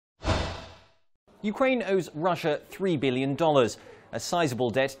Ukraine owes Russia $3 billion. A sizable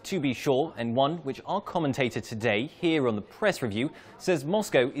debt, to be sure, and one which our commentator today, here on the Press Review, says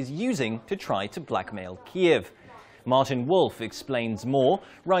Moscow is using to try to blackmail Kyiv. Martin Wolf explains more,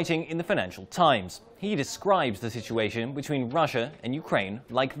 writing in the Financial Times. He describes the situation between Russia and Ukraine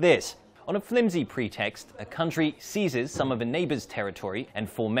like this. On a flimsy pretext, a country seizes some of a neighbour's territory and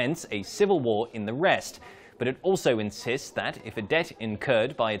foments a civil war in the rest. But it also insists that if a debt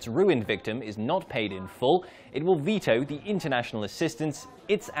incurred by its ruined victim is not paid in full, it will veto the international assistance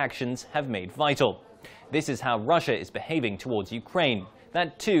its actions have made vital. This is how Russia is behaving towards Ukraine.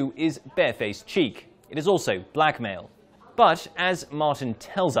 That too is barefaced cheek. It is also blackmail. But, as Martin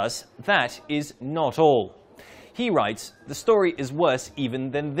tells us, that is not all. He writes, the story is worse even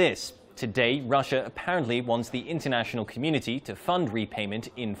than this. Today, Russia apparently wants the international community to fund repayment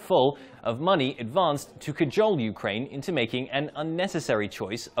in full of money advanced to cajole Ukraine into making an unnecessary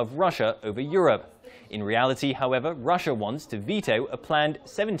choice of Russia over Europe. In reality, however, Russia wants to veto a planned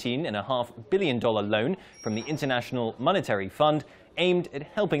 $17.5 billion loan from the International Monetary Fund aimed at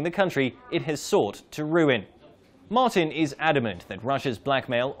helping the country it has sought to ruin. Martin is adamant that Russia's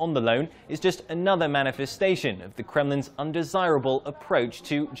blackmail on the loan is just another manifestation of the Kremlin's undesirable approach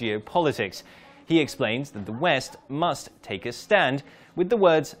to geopolitics. He explains that the West must take a stand with the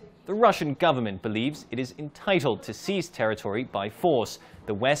words, "The Russian government believes it is entitled to seize territory by force.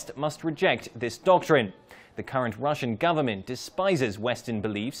 The West must reject this doctrine." The current Russian government despises Western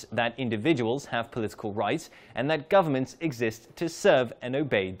beliefs that individuals have political rights and that governments exist to serve and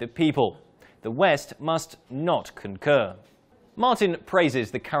obey the people. The West must not concur. Martin praises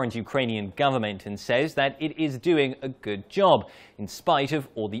the current Ukrainian government and says that it is doing a good job, in spite of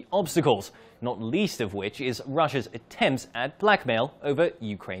all the obstacles, not least of which is Russia's attempts at blackmail over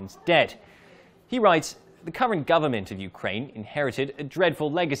Ukraine's debt. He writes, the current government of Ukraine inherited a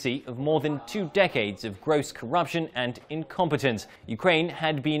dreadful legacy of more than 2 decades of gross corruption and incompetence. Ukraine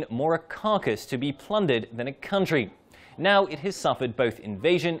had been more a carcass to be plundered than a country. Now it has suffered both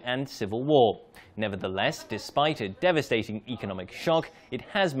invasion and civil war. Nevertheless, despite a devastating economic shock, it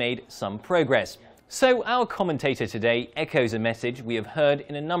has made some progress. So our commentator today echoes a message we have heard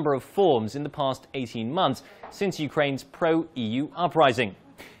in a number of forms in the past 18 months since Ukraine's pro-EU uprising.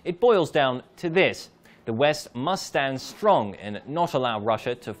 It boils down to this. The West must stand strong and not allow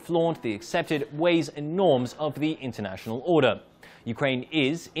Russia to flaunt the accepted ways and norms of the international order. Ukraine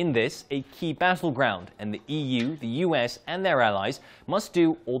is, in this, a key battleground, and the EU, the US and their allies must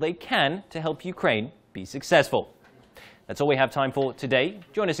do all they can to help Ukraine be successful. That's all we have time for today.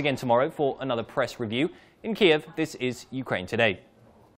 Join us again tomorrow for another press review. In Kyiv, this is Ukraine Today.